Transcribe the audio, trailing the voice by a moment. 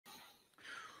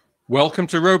Welcome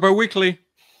to RoboWeekly.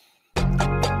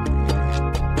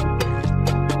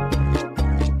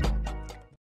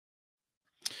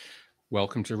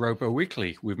 Welcome to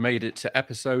RoboWeekly. We've made it to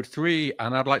episode 3,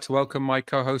 and I'd like to welcome my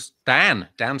co-host, Dan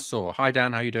Saw. Hi,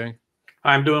 Dan. How are you doing?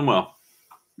 I'm doing well.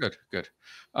 Good, good.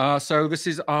 So this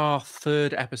is our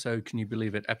 3rd episode. Can you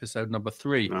believe it? Episode number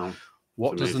 3. No,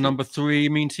 what does the number 3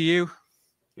 mean to you?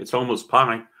 It's almost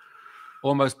pi.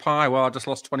 Almost pi. Well, I just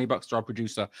lost $20 to our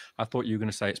producer. I thought you were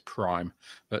going to say it's prime,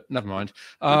 but never mind.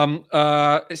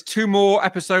 It's 2 more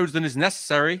episodes than is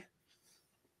necessary.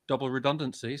 Double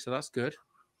redundancy, so that's good.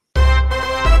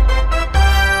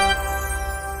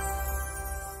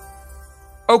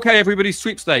 Okay, everybody,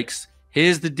 sweepstakes.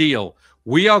 Here's the deal.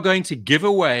 We are going to give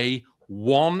away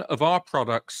one of our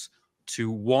products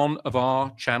to one of our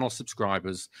channel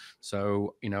subscribers.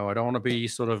 So, you know, I don't want to be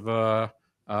sort of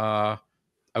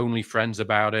only friends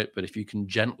about it, but if you can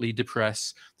gently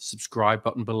depress the subscribe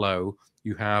button below,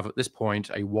 you have at this point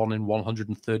a 1 in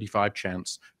 135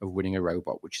 chance of winning a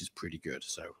robot, which is pretty good.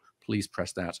 So please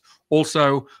press that.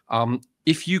 Also,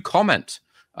 if you comment,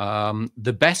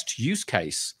 the best use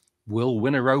case will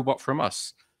win a robot from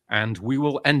us, and we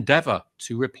will endeavor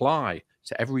to reply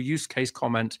to every use case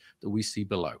comment that we see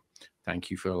below. Thank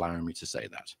you for allowing me to say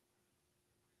that.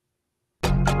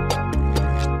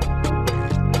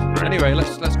 Anyway,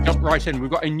 let's jump right in.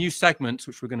 We've got a new segment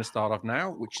which we're going to start off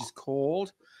now, which is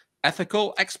called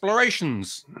Ethical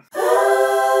Explorations.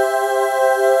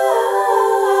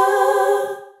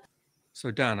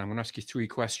 So, Dan, I'm going to ask you 3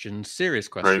 questions, serious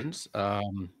questions. Right.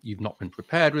 You've not been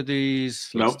prepared with these.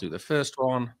 Let's do the first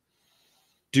one.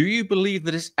 Do you believe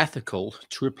that it's ethical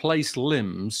to replace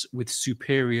limbs with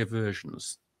superior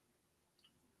versions?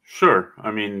 Sure.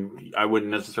 I mean, I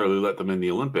wouldn't necessarily let them in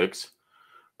the Olympics.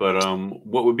 But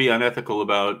what would be unethical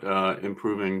about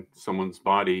improving someone's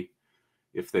body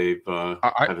if they've have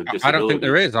a disability? I don't think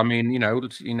there is. I mean, you know,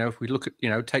 if we look at,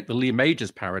 take the Lee Majors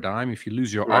paradigm, if you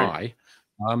lose your eye,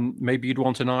 maybe you'd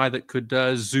want an eye that could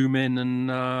zoom in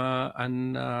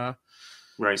and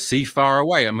see far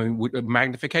away. I mean,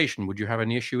 magnification. Would you have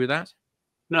any issue with that?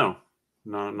 No,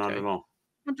 not at all.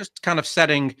 I'm just kind of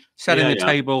setting the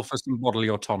table for some bodily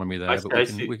autonomy there. I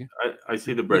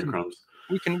see the breadcrumbs.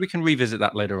 We can revisit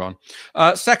that later on.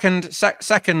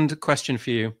 Second question for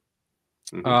you.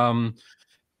 Mm-hmm.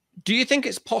 Do you think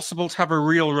it's possible to have a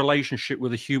real relationship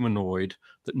with a humanoid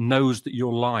that knows that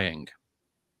you're lying?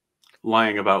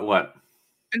 Lying about what?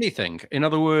 Anything. In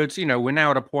other words, you know, we're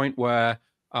now at a point where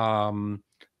LLMs,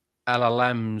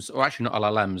 or actually not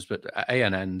LLMs, but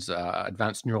ANNs,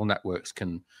 advanced neural networks,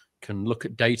 can look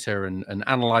at data and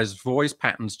analyze voice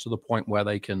patterns to the point where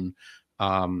they can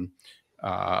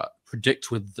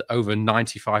predict with over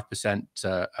 95%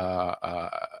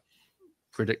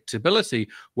 predictability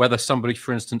whether somebody,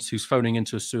 for instance, who's phoning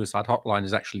into a suicide hotline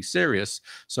is actually serious.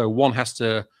 So one has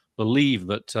to believe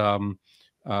that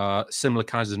similar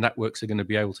kinds of networks are going to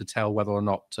be able to tell whether or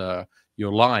not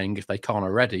you're lying if they can't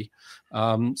already.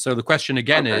 So the question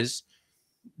again is,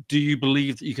 do you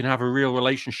believe that you can have a real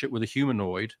relationship with a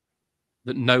humanoid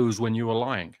that knows when you are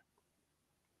lying?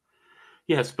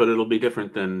 Yes, but it'll be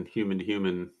different than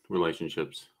human-to-human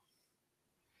relationships.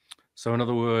 So in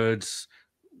other words,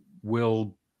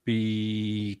 we'll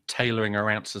be tailoring our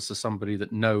answers to somebody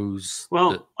that knows.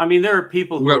 Well, I mean, there are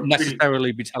people who won't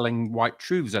necessarily be telling white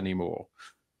truths anymore.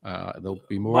 There'll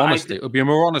be more honesty. It'll be a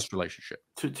more honest relationship.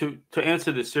 To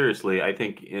answer this seriously, I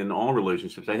think in all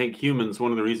relationships, I think humans,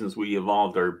 one of the reasons we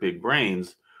evolved our big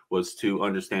brains was to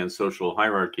understand social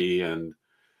hierarchy and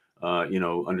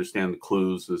understand the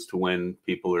clues as to when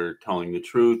people are telling the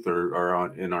truth or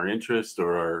are in our interest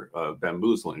or are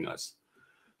bamboozling us.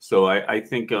 So I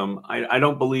think I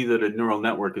don't believe that a neural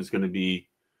network is going to be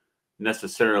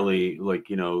necessarily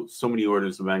so many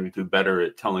orders of magnitude better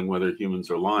at telling whether humans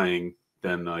are lying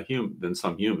than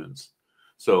some humans.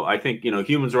 So I think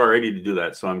humans are already to do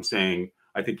that. So I'm saying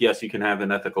I think yes, you can have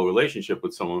an ethical relationship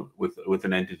with someone with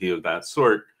an entity of that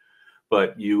sort,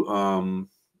 but you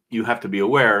have to be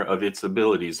aware of its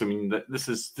abilities. I mean,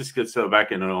 this gets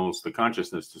back into almost the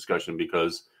consciousness discussion,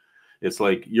 because it's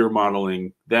like you're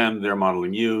modeling them, they're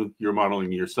modeling you, you're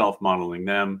modeling yourself, modeling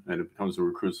them, and it becomes a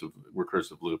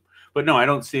recursive loop. But no, I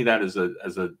don't see that as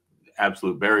a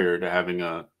absolute barrier to having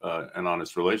an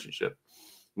honest relationship.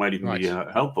 Might even be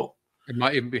helpful. It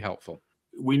might even be helpful.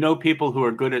 We know people who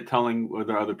are good at telling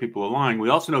whether other people are lying. We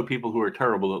also know people who are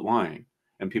terrible at lying,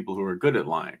 and people who are good at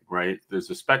lying, right? There's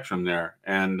a spectrum there.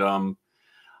 And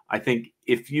I think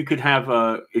if you could have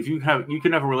a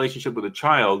relationship with a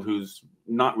child who's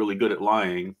not really good at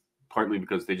lying, partly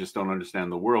because they just don't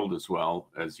understand the world as well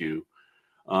as you,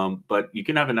 but you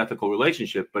can have an ethical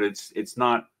relationship, but it's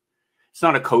not it's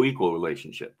not a co-equal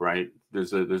relationship, right?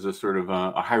 There's a sort of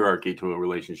a hierarchy to a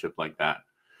relationship like that.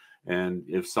 And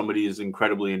if somebody is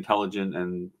incredibly intelligent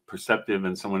and perceptive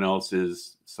and someone else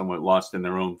is somewhat lost in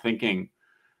their own thinking,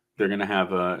 they're going to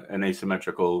have an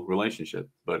asymmetrical relationship.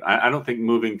 But I don't think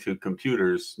moving to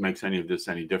computers makes any of this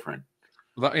any different.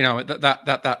 That, you know,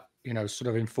 that you know, sort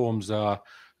of informs the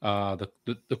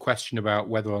question about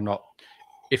whether or not,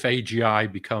 if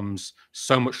AGI becomes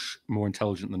so much more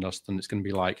intelligent than us, then it's going to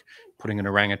be like putting an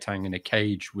orangutan in a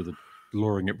cage with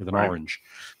luring it with an orange.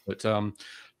 But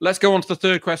let's go on to the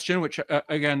third question, which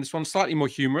again, this one's slightly more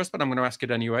humorous, but I'm going to ask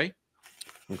it anyway.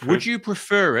 Okay. Would you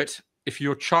prefer it if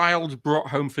your child brought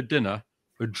home for dinner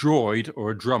a droid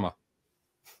or a drummer?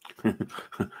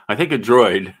 I think a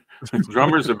droid.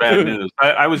 Drummers are bad news.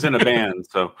 I was in a band,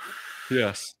 so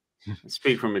yes, I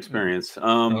speak from experience.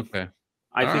 Okay.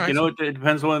 I think, you know, it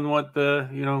depends on what the,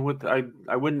 you know, what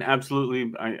I wouldn't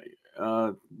absolutely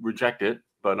reject it,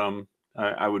 but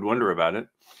I would wonder about it.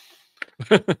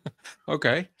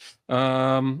 Okay.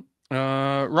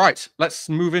 Right. Let's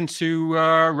move into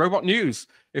robot news.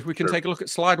 If we can take a look at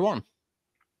slide 1.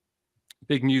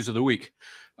 Big news of the week.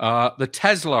 The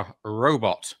Tesla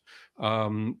robot,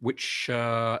 which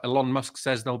Elon Musk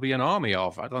says there'll be an army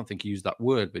of. I don't think he used that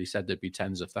word, but he said there'd be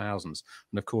tens of thousands.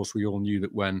 And of course, we all knew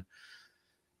that when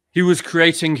he was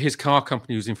creating his car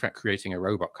company, he was in fact creating a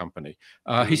robot company.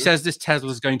 He says this Tesla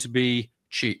is going to be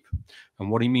cheap. And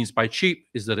what he means by cheap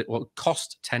is that it will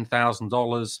cost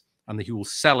 $10,000 and that he will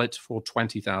sell it for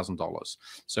 $20,000.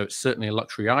 So it's certainly a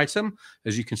luxury item.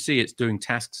 As you can see, it's doing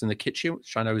tasks in the kitchen,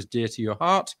 which I know is dear to your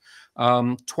heart.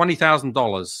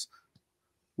 $20,000.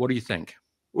 What do you think?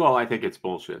 Well, I think it's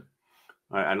bullshit.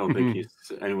 I don't think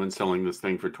anyone's selling this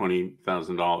thing for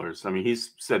 $20,000. I mean,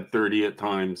 he's said 30 at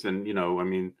times, and you know, I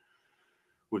mean,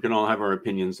 we can all have our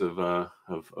opinions of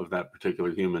that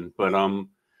particular human, but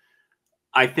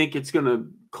I think it's going to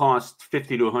cost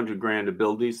 50 to 100 grand to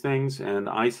build these things, and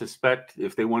I suspect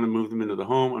if they want to move them into the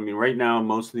home, I mean, right now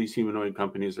most of these humanoid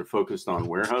companies are focused on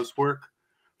warehouse work,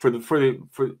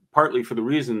 partly for the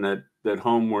reason that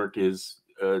home work is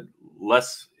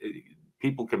less.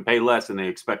 People can pay less and they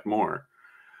expect more.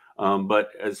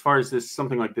 But as far as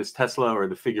something like this Tesla or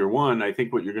the Figure One, I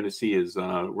think what you're going to see is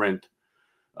rent,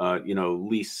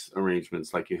 lease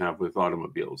arrangements like you have with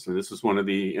automobiles. And this was one of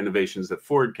the innovations that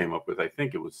Ford came up with. I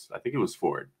think it was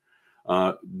Ford.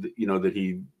 That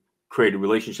he created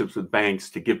relationships with banks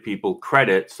to give people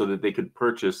credit so that they could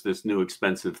purchase this new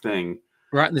expensive thing.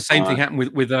 Right, and the same thing happened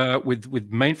with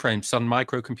mainframes. Sun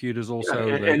Microcomputers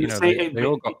also. They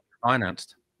all got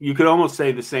financed. You could almost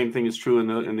say the same thing is true in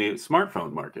the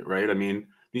smartphone market, right? I mean,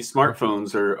 these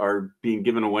smartphones are being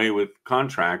given away with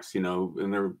contracts,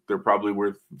 and they're probably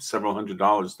worth several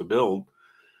 $100s to build,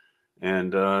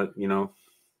 and so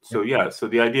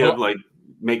the idea of like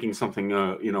making something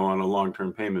on a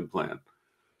long-term payment plan.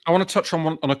 I want to touch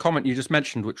on a comment you just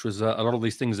mentioned, which was a lot of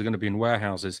these things are going to be in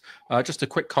warehouses. Just a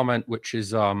quick comment, which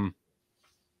is a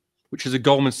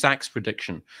Goldman Sachs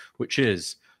prediction, which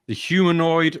is the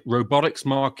humanoid robotics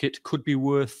market could be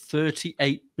worth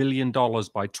 $38 billion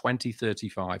by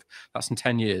 2035. That's in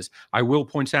 10 years. I will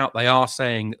point out they are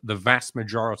saying the vast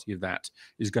majority of that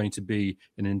is going to be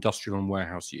in industrial and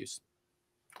warehouse use.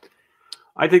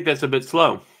 I think that's a bit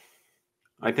slow.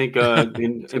 I think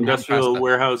industrial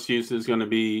warehouse use is going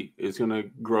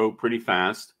to grow pretty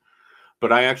fast,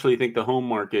 but I actually think the home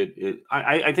market.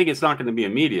 I think it's not going to be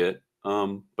immediate,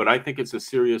 but I think it's a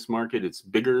serious market. It's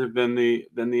bigger than the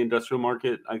industrial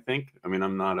market. I think. I mean,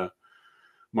 I'm not a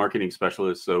marketing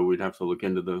specialist, so we'd have to look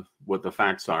into what the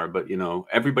facts are. But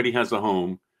everybody has a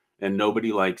home, and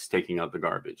nobody likes taking out the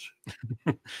garbage.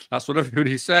 That's what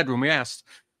everybody said when we asked.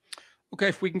 Okay,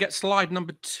 if we can get slide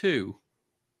number 2.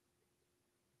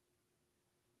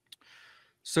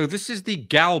 So this is the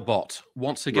Galbot,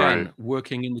 once again,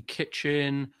 working in the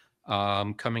kitchen,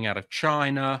 coming out of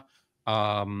China.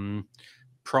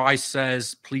 Price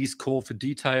says, please call for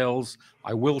details.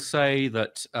 I will say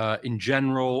that in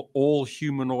general, all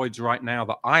humanoids right now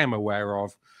that I am aware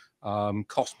of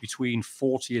cost between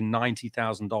 $40,000 and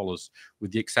 $90,000,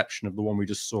 with the exception of the one we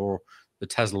just saw, the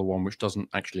Tesla one, which doesn't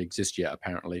actually exist yet,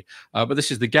 apparently. But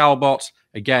this is the Galbot.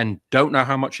 Again, don't know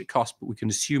how much it costs, but we can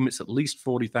assume it's at least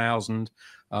 40,000.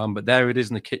 But there it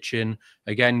is in the kitchen.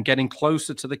 Again, getting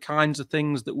closer to the kinds of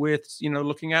things that we're,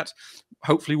 looking at.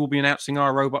 Hopefully, we'll be announcing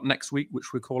our robot next week,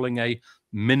 which we're calling a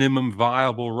minimum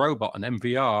viable robot, an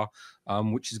MVR,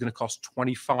 which is going to cost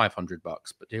 $2,500.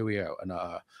 But here we go,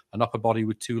 an upper body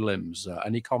with 2 limbs.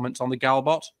 Any comments on the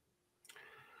Galbot?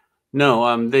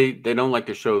 No, they don't like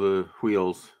to show the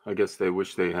wheels. I guess they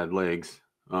wish they had legs.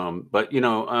 But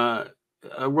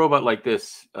a robot like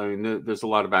this, I mean, there's a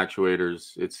lot of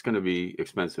actuators. It's going to be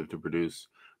expensive to produce,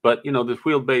 but you know, the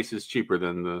wheel base is cheaper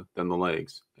than the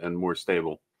legs and more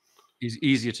stable. Is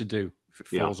easier to do if it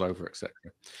Yeah. falls over, etc.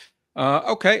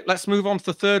 Okay, let's move on to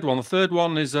the third one. The third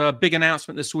one is a big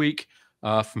announcement this week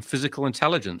from Physical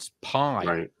Intelligence, Pi.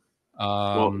 Right.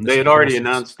 Well, This, they had of course, already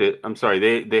announced it. I'm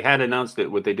sorry, they had announced it.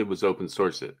 What they did was open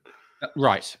source it.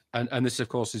 Right. And this, of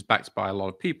course, is backed by a lot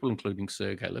of people, including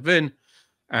Sergey Levin.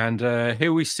 And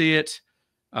here we see it.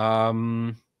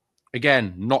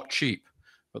 Again, not cheap,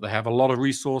 but they have a lot of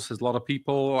resources, a lot of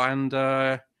people. And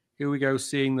here we go,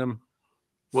 seeing them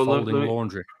folding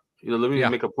laundry. Let me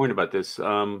make a point about this.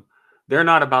 They're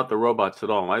not about the robots at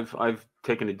all. I've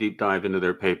taken a deep dive into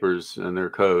their papers and their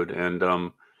code,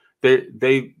 and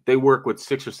they work with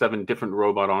 6 or 7 different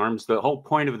robot arms. The whole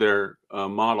point of their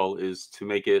model is to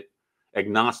make it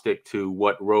agnostic to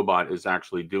what robot is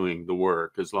actually doing the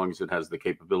work, as long as it has the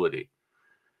capability.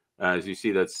 As you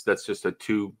see, that's just a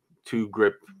two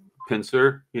grip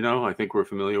pincer. You know, I think we're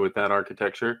familiar with that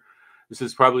architecture. This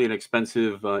is probably an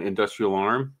expensive industrial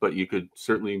arm, but you could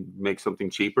certainly make something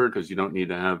cheaper because you don't need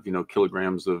to have, you know,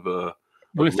 kilograms of.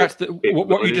 Well, in fact,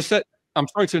 what you just said. I'm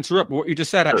sorry to interrupt, but what you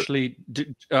just said actually,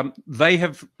 they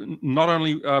have not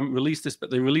only released this,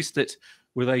 but they released it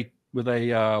with a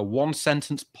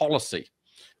 1-sentence policy.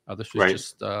 This was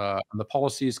just, and the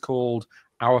policy is called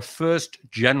Our First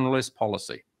Generalist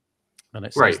Policy, and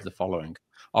it says the following: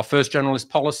 Our first generalist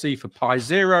policy for Pi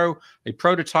Zero, a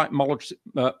prototype model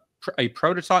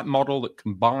that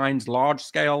combines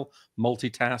large-scale,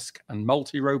 multitask, and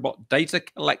multi-robot data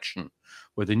collection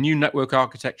with a new network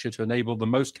architecture to enable the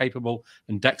most capable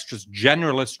and dexterous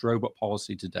generalist robot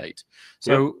policy to date.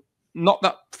 So not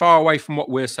that far away from what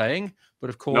we're saying, but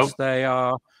of course they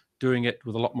are doing it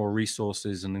with a lot more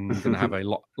resources and going to have a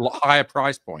lot higher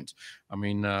price point. I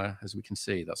mean, as we can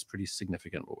see, that's pretty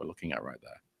significant what we're looking at right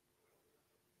there.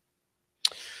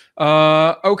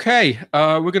 Okay,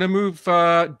 we're going to move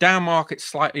down market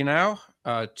slightly now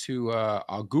to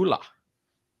Argula.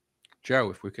 Joe,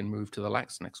 if we can move to the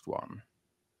next one.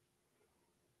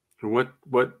 What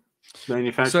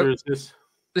manufacturer is this?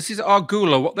 This is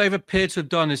Argula. What they've appeared to have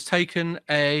done is taken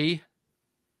they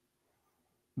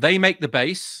make the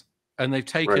base, and they've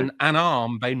taken an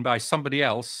arm made by somebody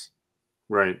else,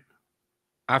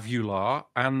 Avular,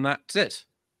 and that's it.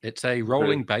 It's a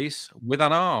rolling base with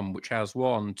an arm which has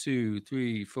 1, 2,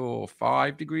 3, 4,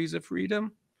 5 degrees of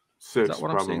freedom. 6, is that what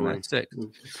probably. I'm seeing? 6.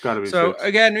 It's got to be so 6.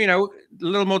 Again, you know, a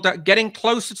little more getting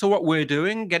closer to what we're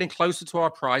doing, getting closer to our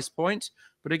price point.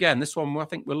 But again, this one, I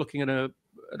think we're looking at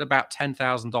about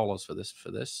 $10,000 for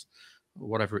this,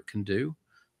 whatever it can do.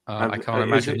 I can't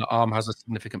imagine the arm has a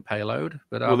significant payload.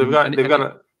 But well,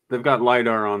 they've got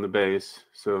LiDAR on the base,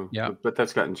 so but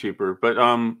that's gotten cheaper. But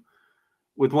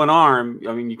with one arm,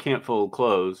 I mean, you can't fold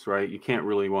clothes, right? You can't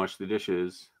really wash the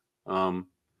dishes. Do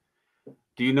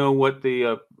you know what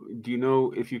the? Do you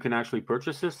know if you can actually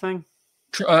purchase this thing?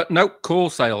 No,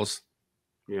 call sales.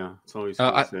 Yeah, it's always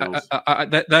call sales.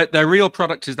 Their real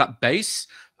product is that base,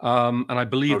 and I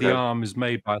believe the arm is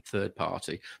made by a third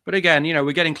party. But again, you know,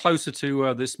 we're getting closer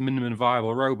to this minimum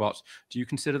viable robot. Do you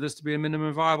consider this to be a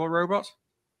minimum viable robot?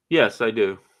 Yes, I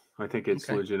do. I think it's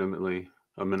legitimately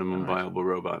a minimum viable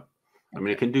robot. I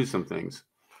mean, it can do some things.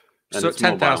 So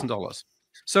 $10,000.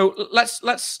 So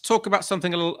let's talk about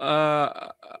something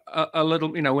a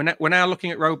little. You know, we're now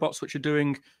looking at robots which are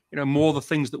doing, you know, more the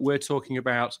things that we're talking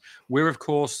about. We're of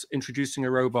course introducing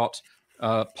a robot,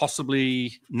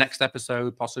 possibly next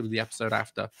episode, possibly the episode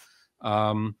after.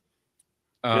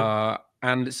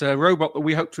 And it's a robot that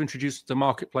we hope to introduce to the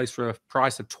marketplace for a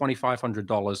price of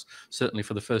 $2,500, certainly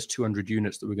for the first 200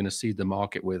 units that we're going to seed the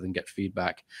market with and get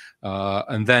feedback.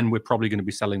 And then we're probably going to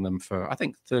be selling them for, I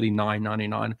think,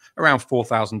 $39.99, around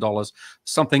 $4,000,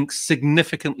 something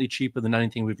significantly cheaper than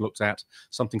anything we've looked at,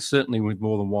 something certainly with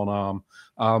more than one arm.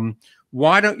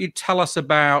 Why don't you tell us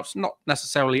about, not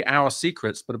necessarily our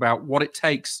secrets, but about what it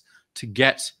takes to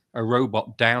get a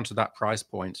robot down to that price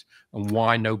point, and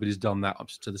why nobody's done that up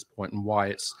to this point, and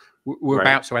why we're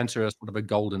about to enter a sort of a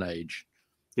golden age,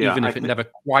 even if it never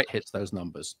quite hits those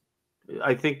numbers.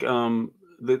 I think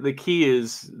the key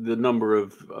is the number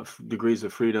of degrees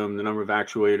of freedom, the number of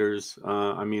actuators.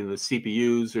 I mean, the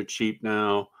CPUs are cheap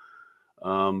now.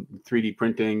 3D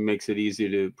printing makes it easy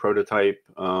to prototype.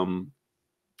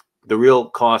 The real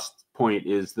cost point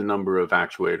is the number of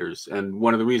actuators. And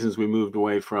one of the reasons we moved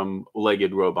away from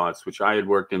legged robots, which I had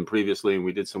worked in previously, and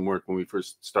we did some work when we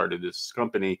first started this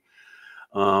company,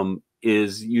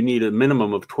 is you need a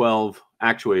minimum of 12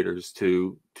 actuators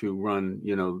to run,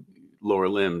 you know, lower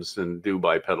limbs and do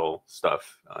bipedal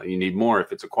stuff. You need more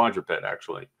if it's a quadruped,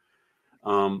 actually.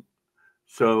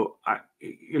 So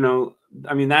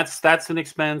I mean, that's an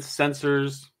expense.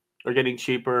 Sensors are getting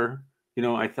cheaper.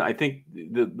 I think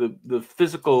the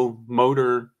physical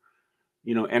motor,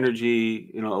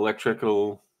 energy,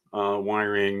 electrical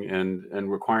wiring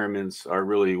and requirements are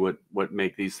really what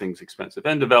make these things expensive.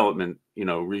 And development,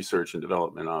 research and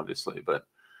development, obviously, but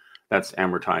that's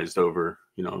amortized over,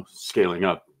 scaling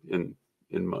up in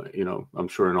my, I'm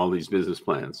sure in all these business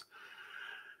plans.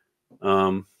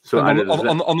 So on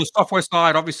the software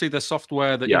side, obviously there's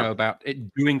software that about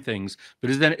it doing things, but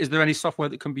is there any software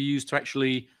that can be used to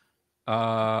actually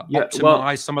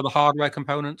optimize some of the hardware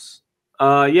components?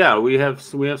 Yeah, we have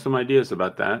some ideas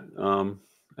about that,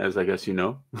 as I guess you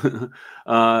know.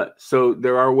 So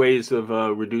there are ways of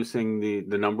reducing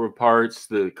the number of parts,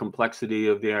 the complexity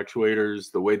of the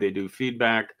actuators, the way they do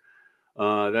feedback.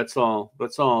 That's all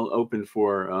open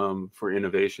for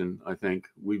innovation. I think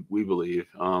we believe,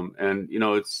 and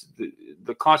it's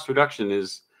the cost reduction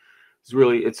is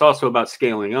really, it's also about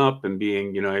scaling up and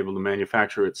being able to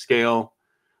manufacture at scale.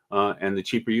 And the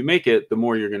cheaper you make it, the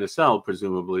more you're going to sell,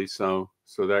 presumably. So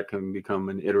that can become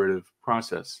an iterative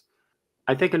process.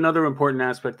 I think another important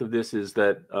aspect of this is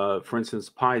that, for instance,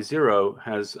 Pi Zero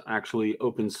has actually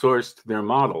open sourced their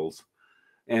models,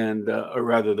 and or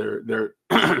rather their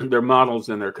their models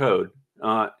and their code.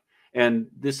 And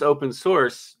this open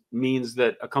source means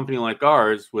that a company like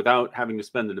ours, without having to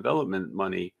spend the development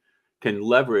money, can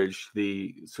leverage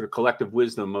the sort of collective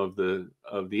wisdom of the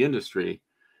industry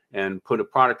and put a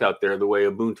product out there the way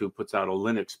Ubuntu puts out a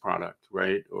Linux product,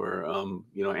 right? Or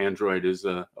Android is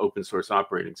an open source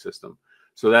operating system.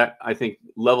 So that, I think,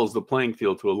 levels the playing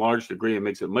field to a large degree and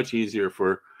makes it much easier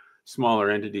for smaller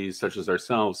entities such as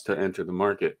ourselves to enter the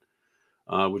market,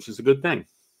 which is a good thing.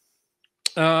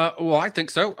 Well, I think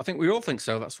so. I think we all think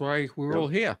so. That's why we're all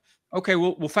here. Okay,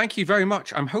 well, thank you very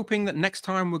much. I'm hoping that next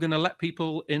time we're going to let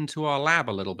people into our lab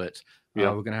a little bit. We're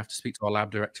going to have to speak to our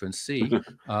lab director and see.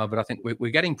 But I think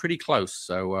we're getting pretty close.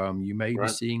 So you may be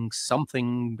seeing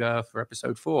something for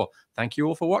episode 4. Thank you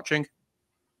all for watching.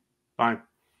 Bye.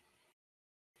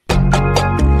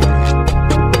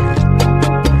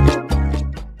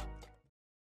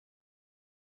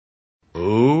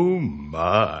 Oh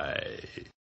my.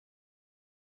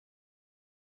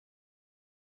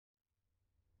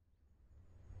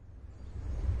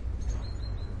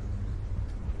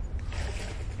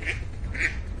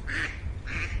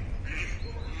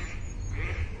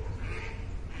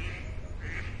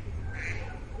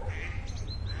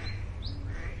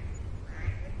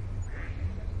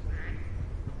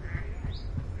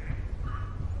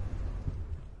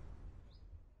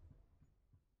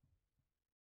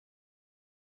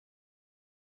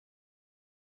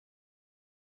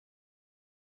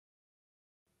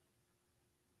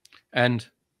 And